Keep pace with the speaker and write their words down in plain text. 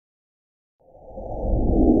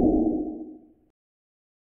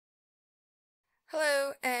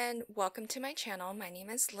and welcome to my channel. My name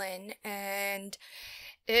is Lynn, and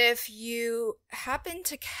if you happen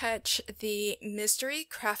to catch the mystery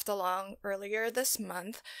craft along earlier this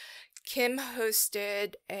month, Kim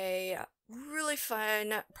hosted a really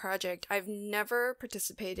fun project. I've never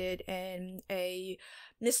participated in a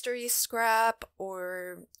mystery scrap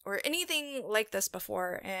or anything like this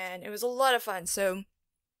before, and it was a lot of fun. So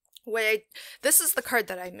this is the card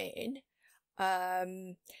that I made.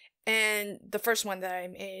 And the first one that I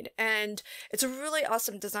made, and it's a really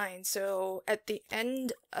awesome design. So at the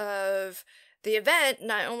end of the event,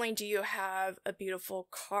 not only do you have a beautiful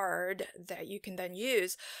card that you can then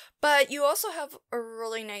use, but you also have a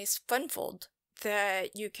really nice fun fold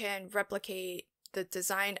that you can replicate the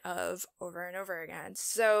design of over and over again.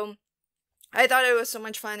 So I thought it was so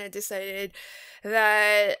much fun, I decided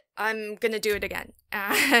that I'm gonna do it again.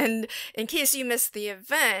 And in case you missed the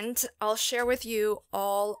event, I'll share with you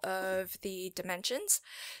all of the dimensions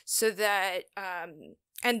so that,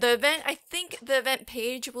 and the event, I think the event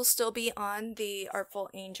page will still be on the Artful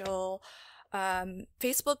Angel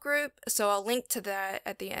Facebook group, so I'll link to that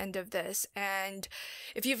at the end of this. And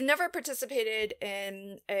if you've never participated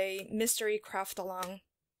in a mystery craft along,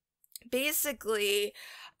 basically,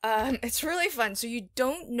 it's really fun. So you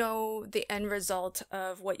don't know the end result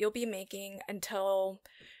of what you'll be making until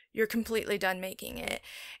you're completely done making it.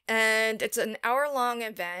 And it's an hour-long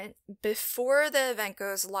event. Before the event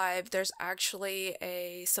goes live, there's actually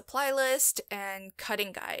a supply list and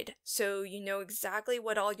cutting guide. So you know exactly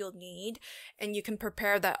what all you'll need, and you can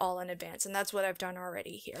prepare that all in advance. And that's what I've done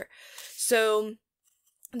already here. So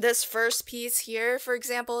this first piece here, for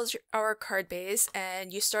example, is our card base,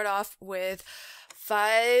 and you start off with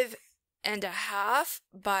 5.5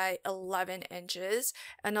 by 11 inches,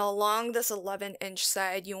 and along this 11-inch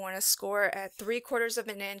side you want to score at 3/4 of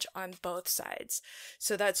an inch on both sides.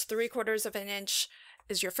 So that's 3/4 of an inch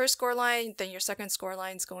is your first score line, then your second score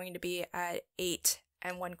line is going to be at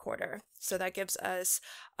 8.25. So that gives us,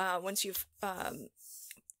 once you've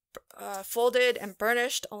folded and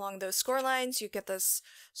burnished along those score lines, you get this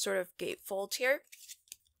sort of gatefold here.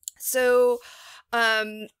 So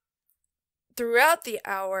throughout the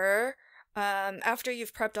hour, after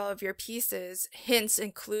you've prepped all of your pieces, hints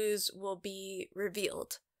and clues will be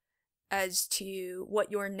revealed as to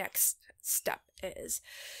what your next step is.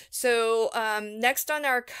 So next on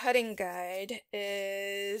our cutting guide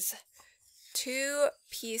is 2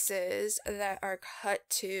 pieces that are cut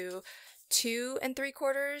to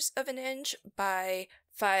 2.75 of an inch by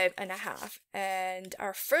 5.5. And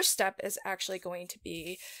our first step is actually going to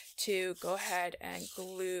be to go ahead and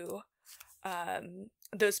glue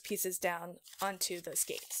those pieces down onto this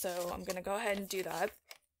gate. So I'm gonna go ahead and do that.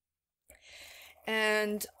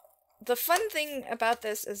 And the fun thing about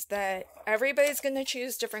this is that everybody's gonna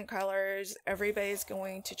choose different colors, everybody's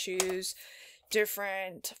going to choose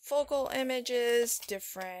different focal images,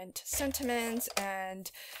 different sentiments,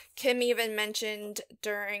 and Kim even mentioned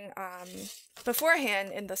during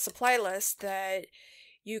beforehand in the supply list that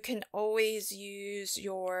you can always use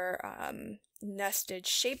your nested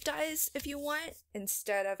shape dies if you want,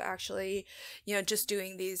 instead of actually, just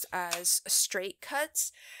doing these as straight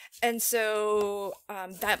cuts. And so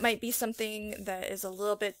that might be something that is a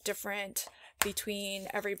little bit different between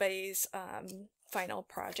everybody's final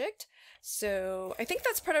project. So I think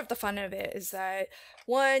that's part of the fun of it, is that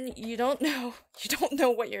one, you don't know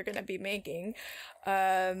what you're gonna be making,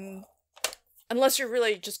 unless you're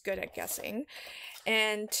really just good at guessing.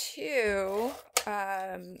 And 2,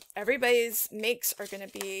 everybody's makes are gonna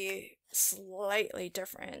be slightly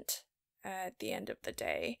different at the end of the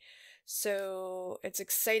day. So it's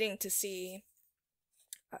exciting to see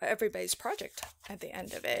everybody's project at the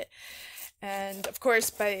end of it. And of course,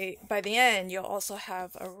 by the end, you'll also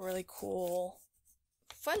have a really cool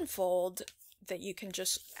fun fold that you can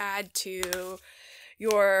just add to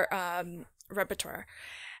your repertoire.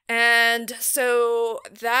 And so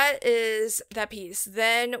that is that piece.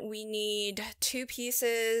 Then we need 2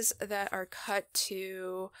 pieces that are cut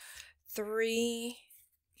to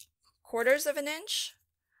 3/4 of an inch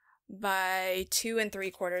by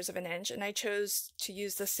 2.75 of an inch. And I chose to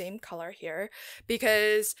use the same color here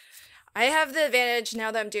because I have the advantage,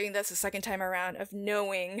 now that I'm doing this a second time around, of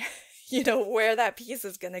knowing, where that piece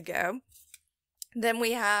is gonna go. Then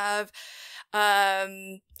we have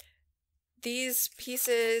these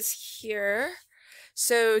pieces here.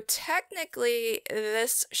 So technically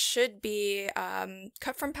this should be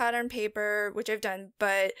cut from pattern paper, which I've done,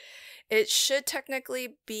 but it should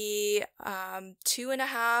technically be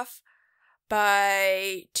 2.5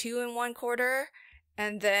 by 2.25.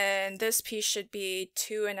 And then this piece should be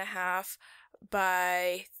 2.5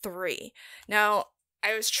 by 3. Now,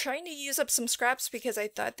 I was trying to use up some scraps because I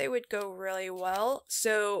thought they would go really well.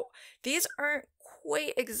 So these aren't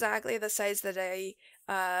quite exactly the size that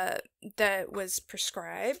that was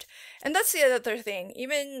prescribed. And that's the other thing.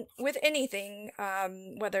 Even with anything,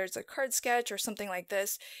 whether it's a card sketch or something like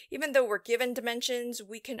this, even though we're given dimensions,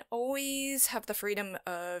 we can always have the freedom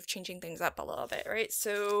of changing things up a little bit, right?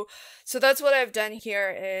 So that's what I've done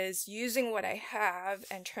here, is using what I have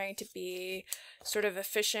and trying to be sort of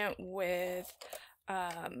efficient with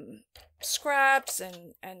scraps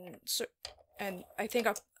and I think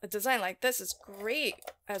a design like this is great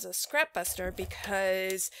as a scrap buster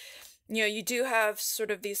because, you know, you do have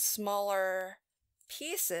sort of these smaller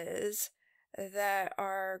pieces that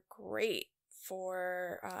are great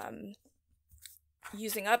for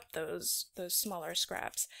using up those smaller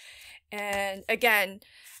scraps. And again,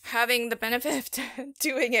 having the benefit of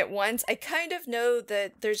doing it once, I kind of know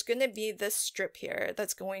that there's going to be this strip here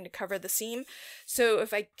that's going to cover the seam. So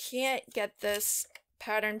if I can't get this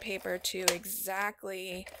pattern paper to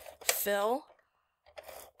exactly fill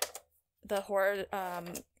the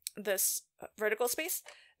this vertical space,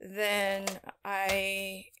 then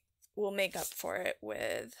I will make up for it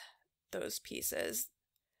with those pieces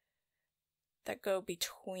that go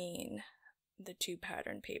between the two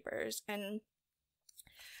pattern papers. And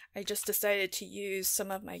I just decided to use some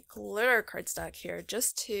of my glitter cardstock here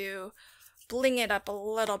just to bling it up a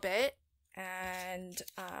little bit. And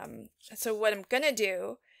so what I'm gonna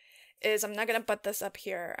do is I'm not gonna butt this up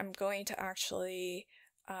here. I'm going to actually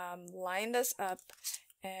line this up,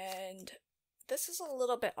 and this is a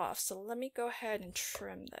little bit off, so let me go ahead and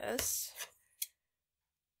trim this.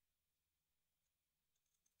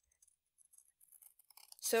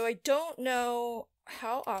 So I don't know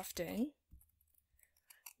how often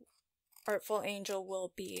Artful Angel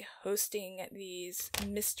will be hosting these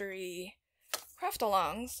mystery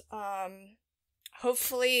craft-alongs.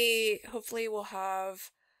 Hopefully we'll have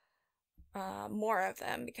more of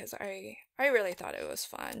them because I really thought it was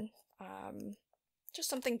fun. Just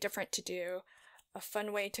something different to do, a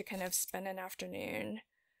fun way to kind of spend an afternoon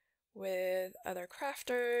with other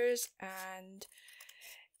crafters,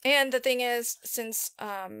 and the thing is, since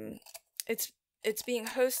it's being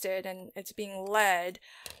hosted and it's being led,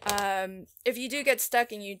 if you do get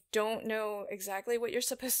stuck and you don't know exactly what you're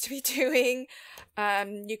supposed to be doing,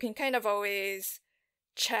 you can kind of always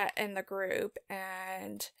chat in the group,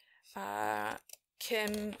 and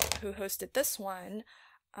Kim, who hosted this one,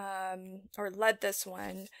 or led this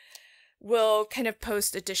one, will kind of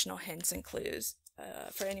post additional hints and clues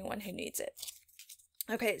for anyone who needs it.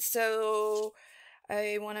 Okay, so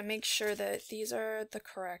I want to make sure that these are the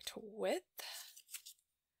correct width.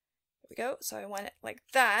 There we go. So I want it like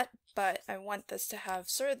that, but I want this to have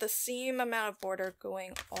sort of the same amount of border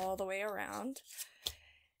going all the way around.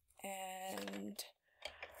 And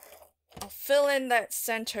I'll fill in that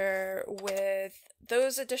center with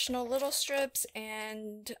those additional little strips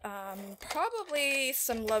and probably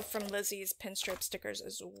some Love from Lizzie's pin strip stickers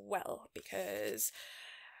as well, because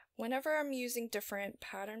whenever I'm using different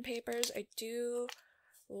pattern papers, I do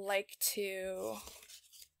like to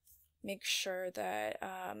make sure that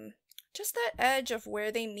just that edge of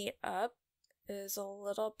where they meet up is a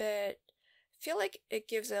little bit, I feel like it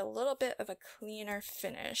gives it a little bit of a cleaner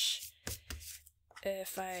finish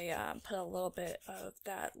if I put a little bit of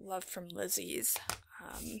that Love from Lizzie's.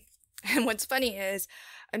 And what's funny is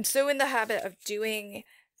I'm so in the habit of doing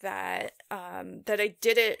that that I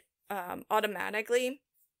did it automatically.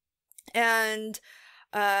 And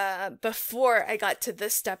before I got to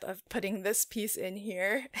this step of putting this piece in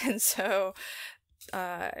here, and so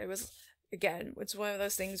it was, again, it's one of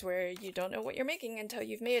those things where you don't know what you're making until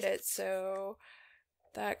you've made it, so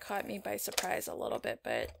that caught me by surprise a little bit,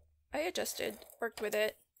 but I adjusted, worked with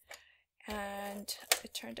it, and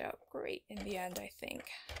it turned out great in the end, I think.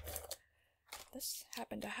 This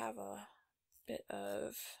happened to have a bit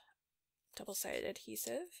of double-sided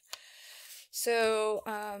adhesive. So,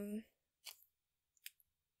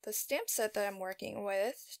 the stamp set that I'm working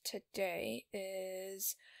with today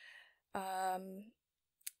is a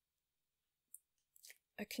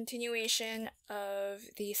continuation of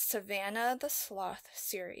the Savannah the Sloth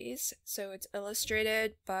series. So it's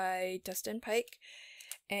illustrated by Dustin Pike,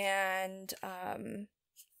 and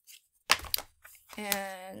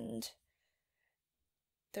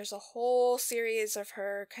there's a whole series of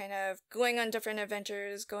her kind of going on different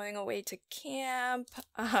adventures, going away to camp,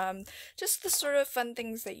 just the sort of fun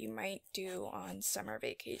things that you might do on summer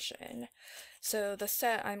vacation. So the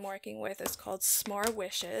set I'm working with is called S'more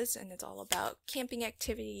Wishes, and it's all about camping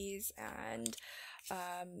activities and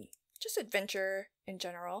just adventure in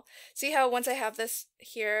general. See how once I have this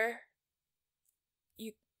here,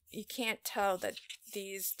 you can't tell that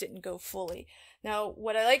these didn't go fully. Now,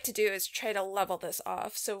 what I like to do is try to level this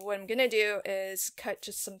off. So what I'm gonna do is cut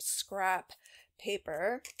just some scrap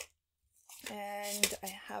paper, and I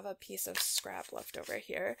have a piece of scrap left over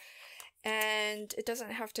here. And it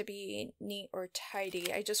doesn't have to be neat or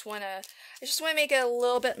tidy. I just wanna make it a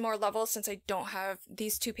little bit more level, since I don't have,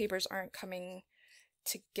 these two papers aren't coming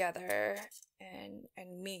together and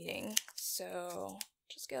meeting. So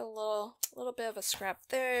just get a little bit of a scrap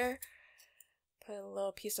there. Put a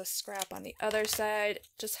little piece of scrap on the other side.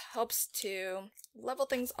 Just helps to level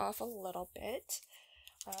things off a little bit.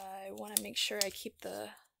 I want to make sure I keep the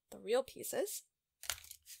real pieces.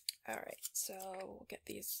 Alright, so we'll get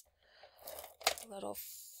these little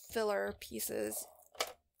filler pieces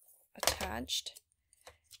attached.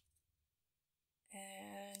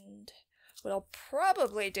 And what I'll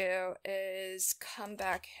probably do is come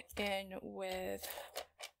back in with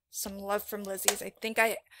some Love from Lizzie's. I think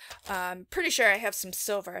I'm pretty sure I have some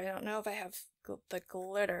silver. I don't know if I have the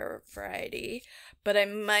glitter variety, but I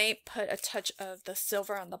might put a touch of the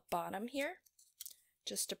silver on the bottom here,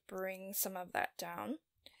 just to bring some of that down.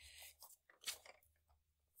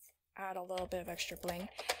 Add a little bit of extra bling.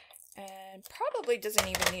 And probably doesn't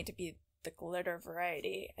even need to be the glitter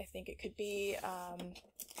variety. I think it could be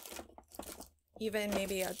even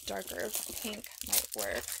maybe a darker pink might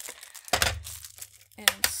work.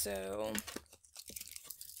 And so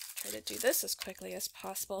try to do this as quickly as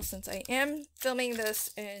possible, since I am filming this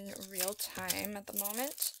in real time at the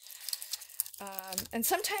moment. And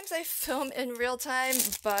sometimes I film in real time,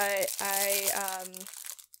 but I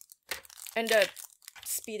end up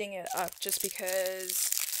speeding it up just because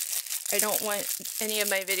I don't want any of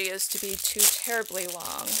my videos to be too terribly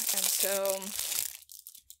long. And so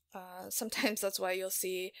sometimes that's why you'll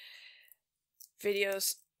see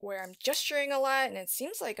videos where I'm gesturing a lot and it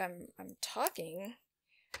seems like I'm talking.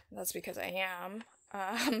 That's because I am.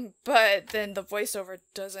 But then the voiceover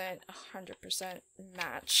doesn't 100%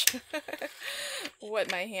 match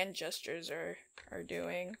what my hand gestures are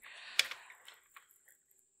doing.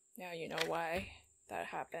 Now you know why that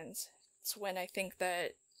happens. It's when I think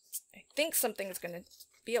something's gonna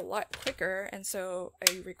be a lot quicker, and so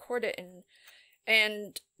I record it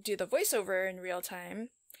and do the voiceover in real time,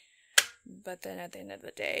 but then at the end of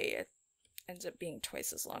the day it ends up being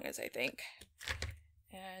twice as long as I think.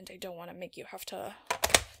 And I don't want to make you have to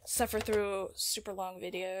suffer through super long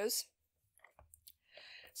videos,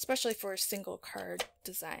 especially for single card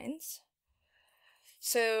designs.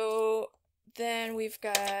 So then we've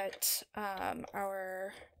got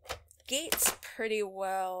our gates pretty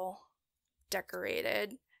well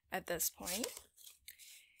decorated at this point.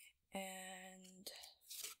 And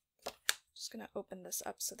I'm just gonna open this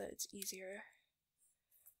up so that it's easier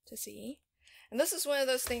to see. And this is one of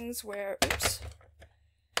those things where, oops,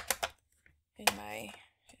 in my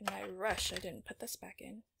rush I didn't put this back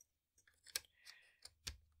in.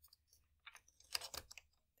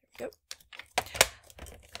 There we go.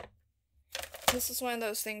 This is one of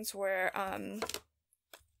those things where I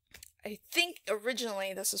think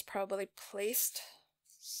originally this was probably placed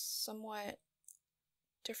somewhat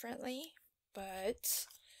differently, but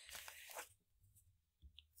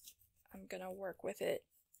I'm gonna work with it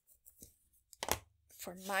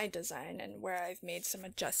for my design and where I've made some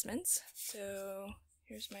adjustments. So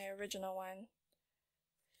here's my original one.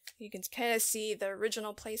 You can kind of see the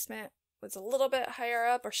original placement was a little bit higher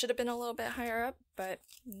up, or should have been a little bit higher up, but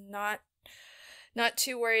not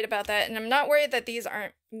too worried about that. And I'm not worried that these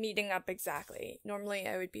aren't meeting up exactly. Normally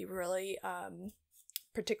I would be really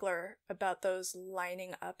particular about those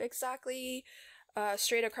lining up exactly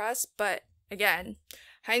straight across, but again,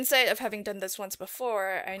 hindsight of having done this once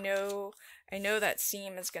before, I know that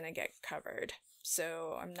seam is gonna get covered,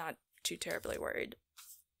 so I'm not too terribly worried.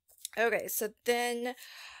 Okay, so then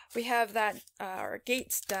we have that our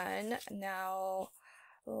gates done. Now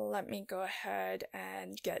let me go ahead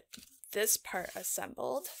and get this part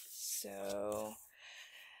assembled. So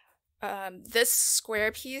this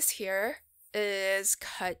square piece here is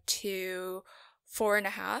cut to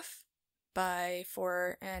 4.5 by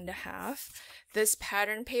 4.5. This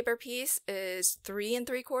pattern paper piece is 3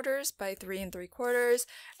 3/4 by 3 3/4,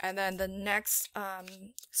 and then the next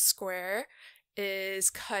square is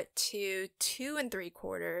cut to 2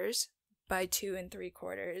 3/4 by 2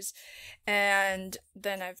 3/4, and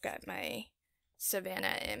then I've got my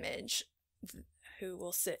Savannah image who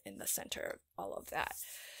will sit in the center of all of that.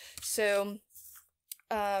 So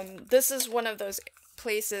this is one of those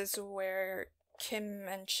places where Kim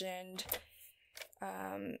mentioned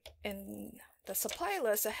in the supply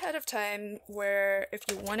list ahead of time, where if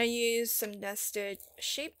you want to use some nested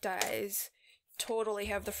shape dies, totally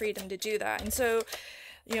have the freedom to do that. And so,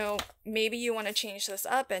 you know, maybe you want to change this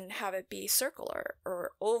up and have it be circular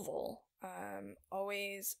or oval.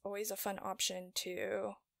 Always a fun option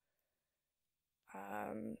to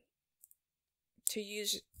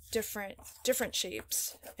use different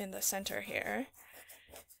shapes in the center here.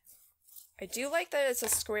 I do like that it's a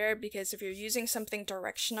square because if you're using something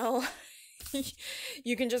directional,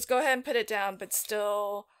 you can just go ahead and put it down, but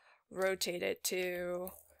still rotate it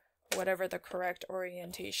to whatever the correct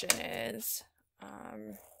orientation is,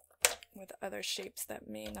 with other shapes that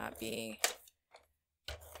may not be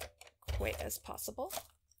quite as possible.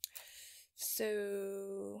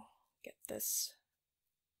 So get this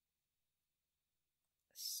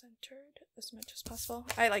centered as much as possible.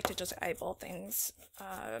 I like to just eyeball things.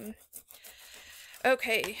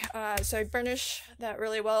 Okay, so I burnish that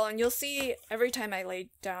really well, and you'll see every time I lay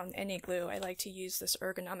down any glue, I like to use this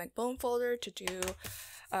ergonomic bone folder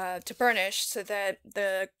to burnish, so that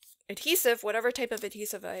the adhesive, whatever type of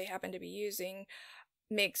adhesive I happen to be using,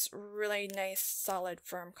 makes really nice, solid,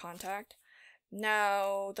 firm contact.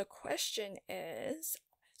 Now, the question is,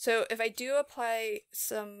 so if I do apply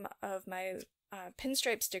some of my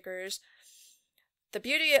pinstripe stickers, the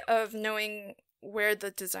beauty of knowing where the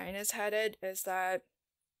design is headed is that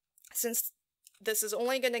since this is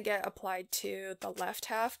only going to get applied to the left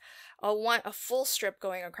half, I'll want a full strip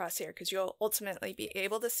going across here because you'll ultimately be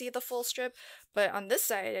able to see the full strip. But on this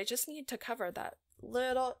side, I just need to cover that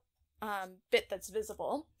little bit that's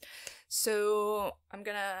visible. So I'm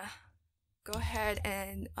gonna go ahead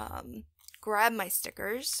and grab my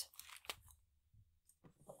stickers.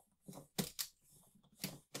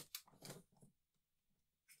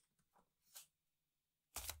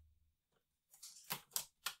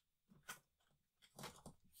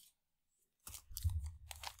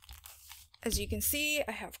 As you can see,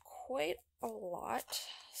 I have quite a lot,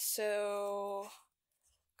 so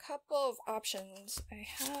a couple of options. I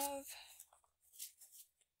have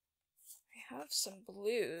some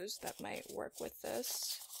blues that might work with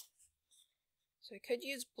this. So I could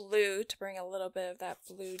use blue to bring a little bit of that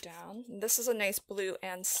blue down. And this is a nice blue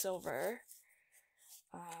and silver.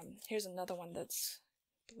 Here's another one that's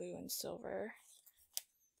blue and silver.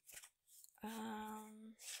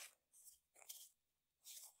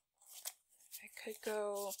 Could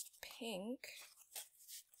go pink,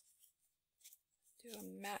 do a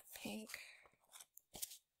matte pink.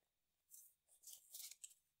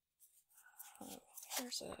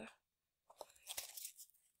 Here's a,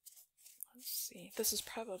 let's see, this is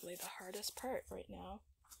probably the hardest part right now.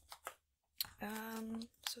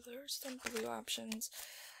 So there's some blue options.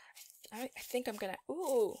 I think I'm gonna,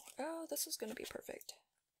 oh, this is gonna be perfect.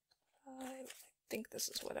 I think this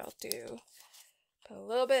is what I'll do. A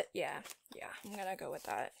little bit, yeah, I'm gonna go with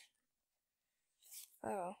that.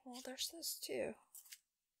 Oh, well, there's this too.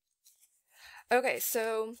 Okay,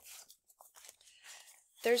 so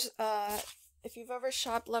there's, if you've ever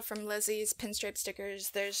shopped Love from Lizzie's pinstripe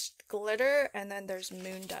stickers, there's glitter and then there's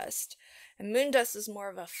moon dust. And moon dust is more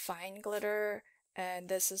of a fine glitter, and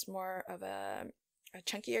this is more of a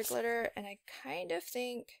chunkier glitter, and I kind of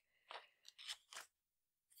think,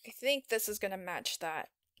 this is gonna match that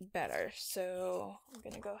better. So I'm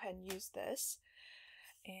gonna go ahead and use this,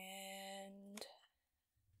 and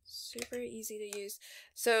super easy to use.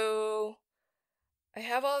 So I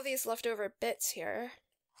have all these leftover bits here,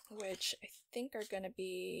 which I think are gonna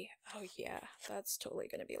be, oh yeah, that's totally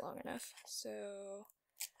gonna be long enough. So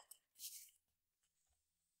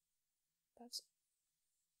that's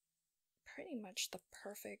pretty much the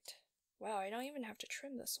perfect, wow, I don't even have to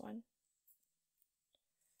trim this one.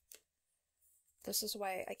 This is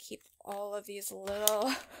why I keep all of these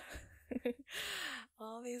little,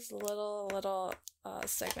 little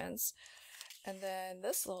segments. And then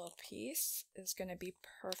this little piece is going to be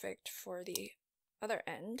perfect for the other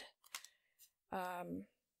end.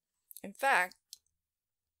 In fact,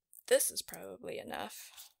 this is probably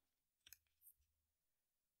enough.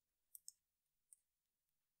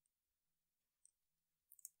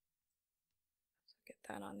 So get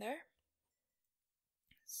that on there.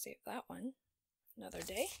 Save that one. Another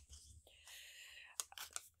day.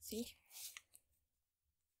 See?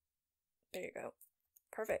 There you go.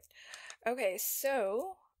 Perfect. Okay,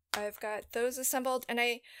 so I've got those assembled, and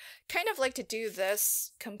I kind of like to do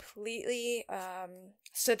this completely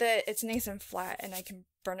so that it's nice and flat and I can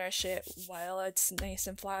burnish it while it's nice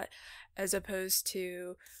and flat, as opposed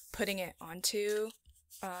to putting it onto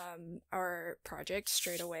our project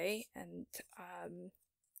straight away. And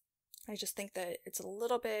I just think that it's a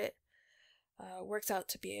little bit works out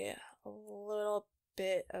to be a little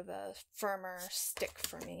bit of a firmer stick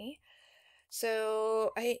for me.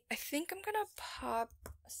 So I think I'm gonna pop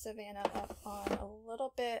Savannah up on a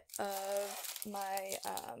little bit of my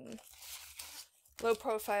low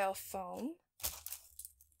profile foam.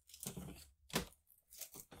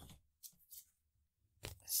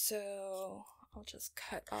 So I'll just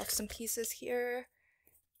cut off some pieces here.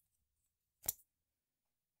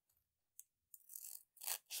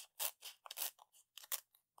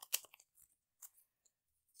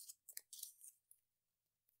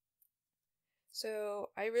 So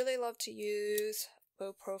I really love to use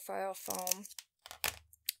low profile foam,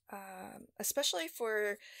 especially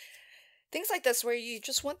for things like this where you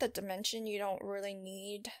just want the dimension. You don't really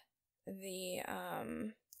need the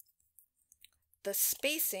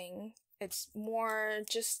spacing. It's more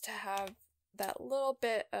just to have that little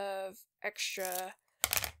bit of extra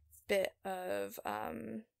bit of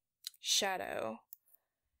shadow.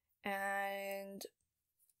 And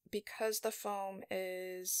because the foam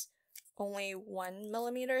is only 1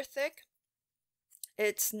 millimeter thick,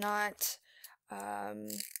 it's not gonna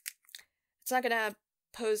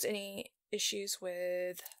pose any issues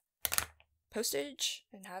with postage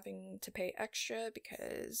and having to pay extra,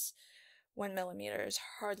 because 1 millimeter is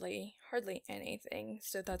hardly anything.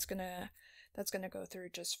 So that's gonna go through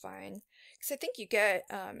just fine. Because I think you get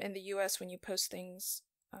in the US, when you post things,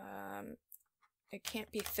 it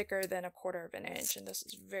can't be thicker than 1/4 of an inch, and this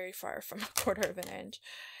is very far from 1/4 of an inch.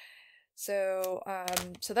 So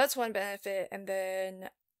so that's one benefit. And then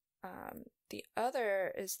the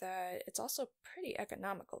other is that it's also pretty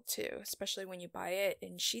economical too, especially when you buy it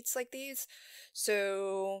in sheets like these.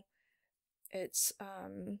 So it's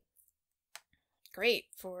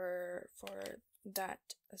great for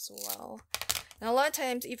that as well. And a lot of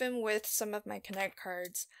times, even with some of my Connect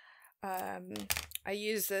cards, I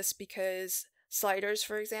use this because sliders,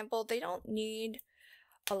 for example, they don't need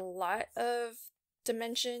a lot of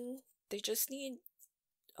dimension. They just need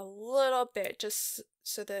a little bit, just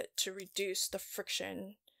so that to reduce the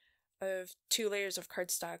friction of 2 layers of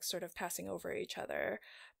cardstock sort of passing over each other.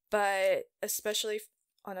 But especially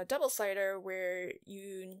on a double slider, where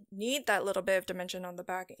you need that little bit of dimension on the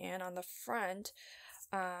back and on the front,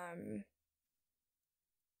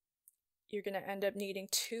 you're going to end up needing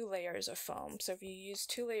 2 layers of foam. So if you use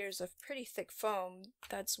 2 layers of pretty thick foam,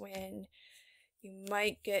 that's when you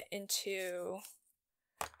might get into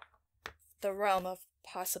the realm of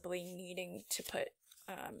possibly needing to put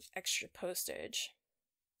extra postage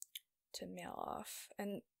to mail off.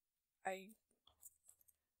 And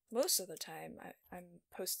most of the time I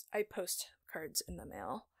post cards in the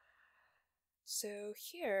mail. So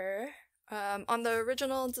here, on the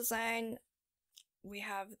original design, we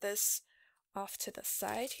have this off to the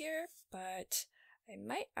side here, but I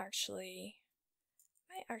might actually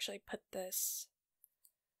put this,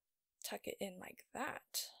 tuck it in like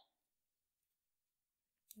that.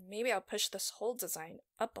 Maybe I'll push this whole design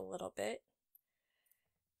up a little bit,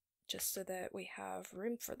 just so that we have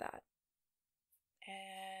room for that.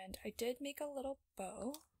 And I did make a little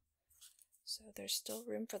bow, so there's still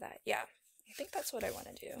room for that. Yeah, I think that's what I want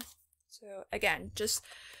to do. So again, just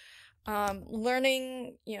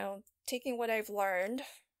learning, taking what I've learned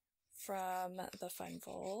from the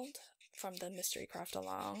Funfold, from the Mystery Craft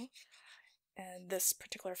Along, and this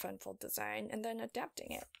particular Funfold design, and then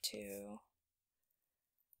adapting it to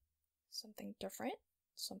something different,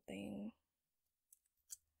 something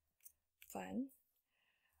fun.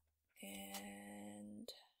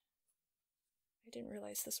 And I didn't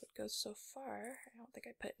realize this would go so far. I don't think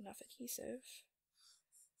I put enough adhesive.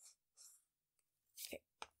 Okay,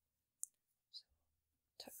 so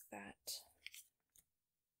tuck that.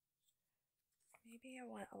 Maybe I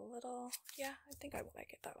want a little, yeah, I think I would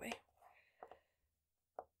like it that way.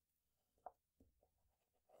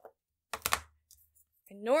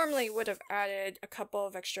 I normally would have added a couple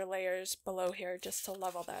of extra layers below here just to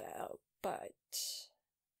level that out, but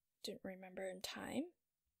didn't remember in time.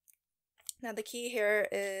 Now the key here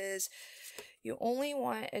is you only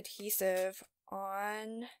want adhesive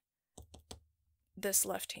on this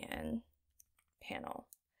left-hand panel.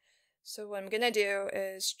 So what I'm gonna do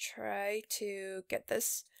is try to get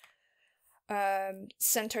this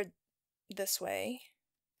centered this way,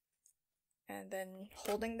 and then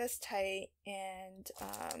holding this tight and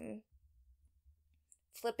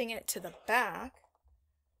flipping it to the back,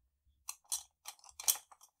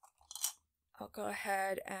 I'll go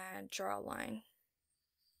ahead and draw a line.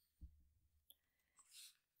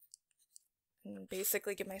 And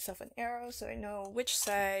basically give myself an arrow so I know which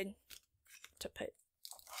side to put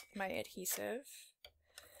my adhesive.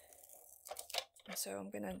 And so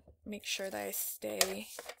I'm gonna make sure that I stay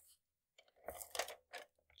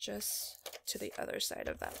just to the other side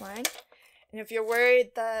of that line. And if you're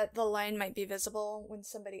worried that the line might be visible when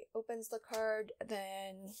somebody opens the card,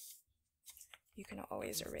 then you can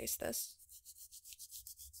always erase this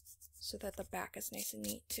so that the back is nice and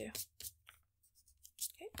neat too.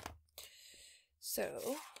 Okay.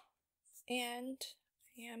 So, and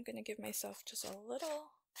I'm going to give myself just a little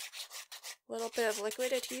bit of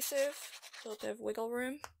liquid adhesive, a little bit of wiggle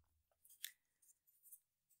room.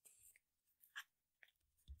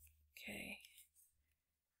 Okay.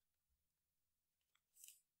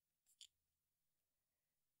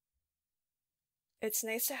 It's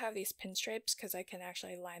nice to have these pinstripes because I can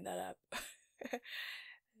actually line that up and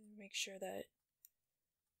make sure that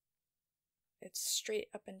it's straight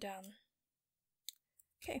up and down.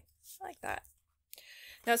 Okay, I like that.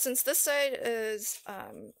 Now since this side is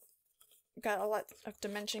got a lot of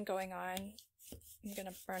dimension going on, I'm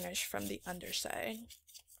gonna burnish from the underside.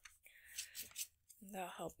 That'll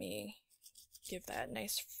help me give that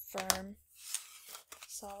nice firm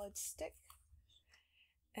solid stick.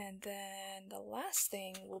 And then the last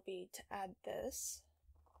thing will be to add this.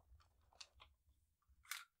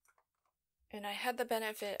 And I had the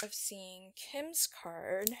benefit of seeing Kim's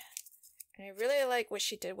card, and I really like what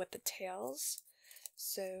she did with the tails.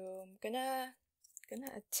 So I'm gonna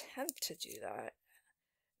attempt to do that.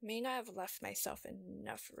 May not have left myself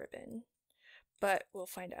enough ribbon, but we'll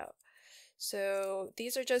find out. So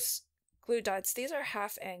these are just glue dots. These are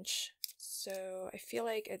 1/2 inch, so I feel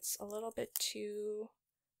like it's a little bit too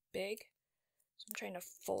big. So I'm trying to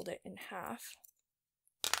fold it in half.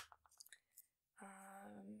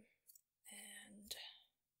 And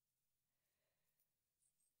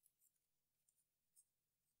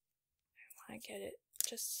I want to get it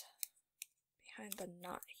just behind the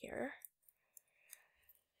knot here.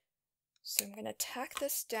 So I'm going to tack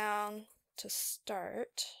this down to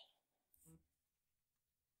start.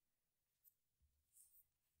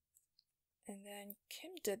 And then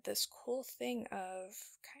Kim did this cool thing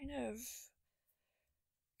of kind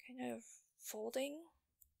of folding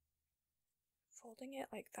it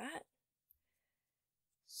like that.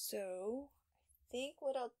 So I think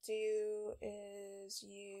what I'll do is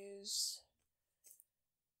use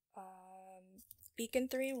Beacon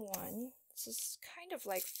 3-in-1. This is kind of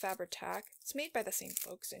like Fabri-Tac. It's made by the same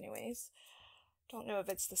folks anyways. Don't know if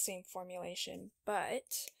it's the same formulation,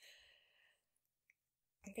 but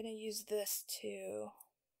I'm going to use this to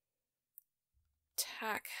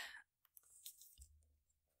tack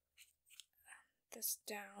this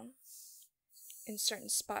down in certain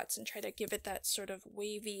spots and try to give it that sort of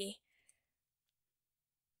wavy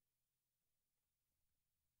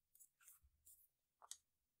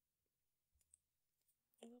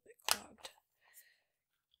a little bit clogged.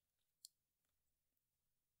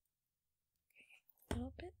 Okay, a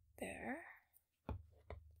little bit there.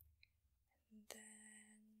 And then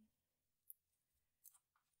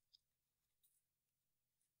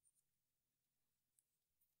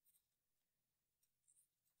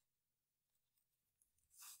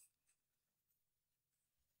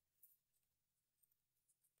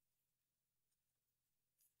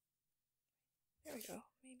there we go.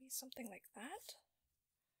 Maybe something like that.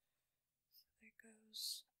 So there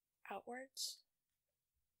goes outwards.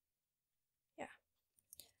 Yeah.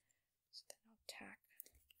 So then I'll tack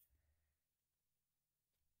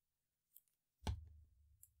a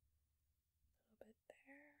little bit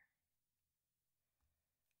there.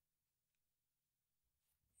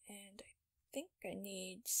 And I think I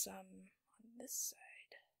need some on this side.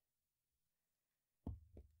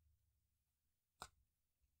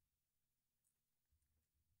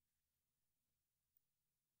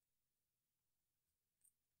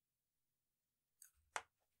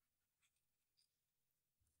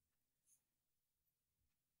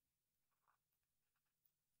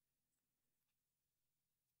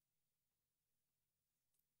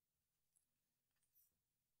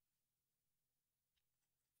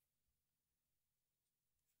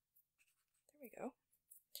 There we go.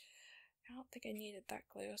 I don't think I needed that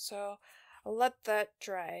glue, so I'll let that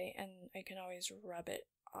dry and I can always rub it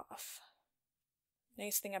off.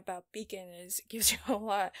 Nice thing about Beacon is it gives you a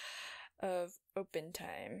lot of open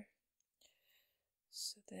time.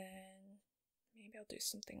 So then maybe I'll do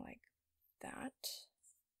something like that.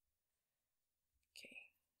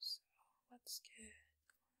 Okay, so let's get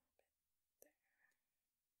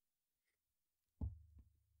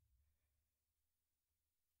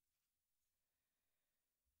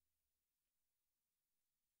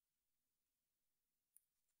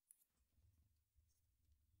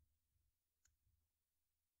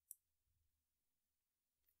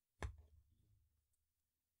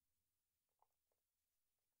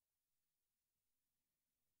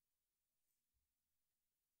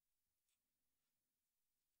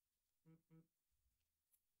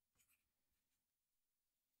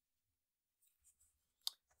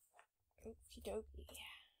Okie dokie.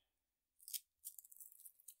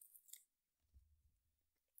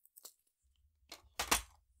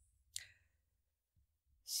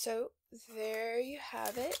 So there you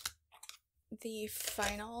have it. The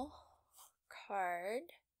final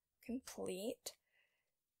card complete.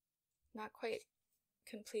 Not quite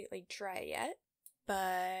completely dry yet,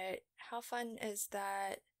 but how fun is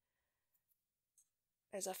that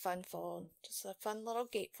as a fun fold? Just a fun little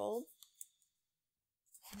gatefold.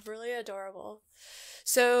 Really adorable.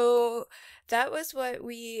 So that was what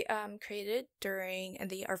we created during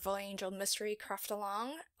the Artful Angel Mystery Craft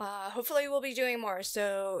Along. Hopefully we'll be doing more.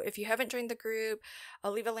 So if you haven't joined the group,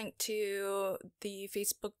 I'll leave a link to the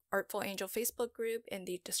Facebook Artful Angel Facebook group in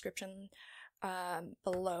the description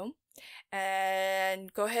below.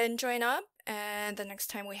 And go ahead and join up, and the next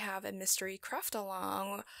time we have a mystery craft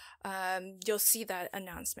along, you'll see that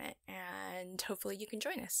announcement, and hopefully you can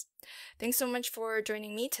join us. Thanks so much for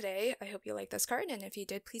joining me today. I hope you liked this card, and if you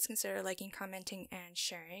did, please consider liking, commenting, and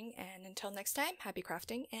sharing. And until next time, happy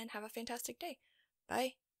crafting and have a fantastic day.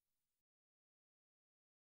 Bye.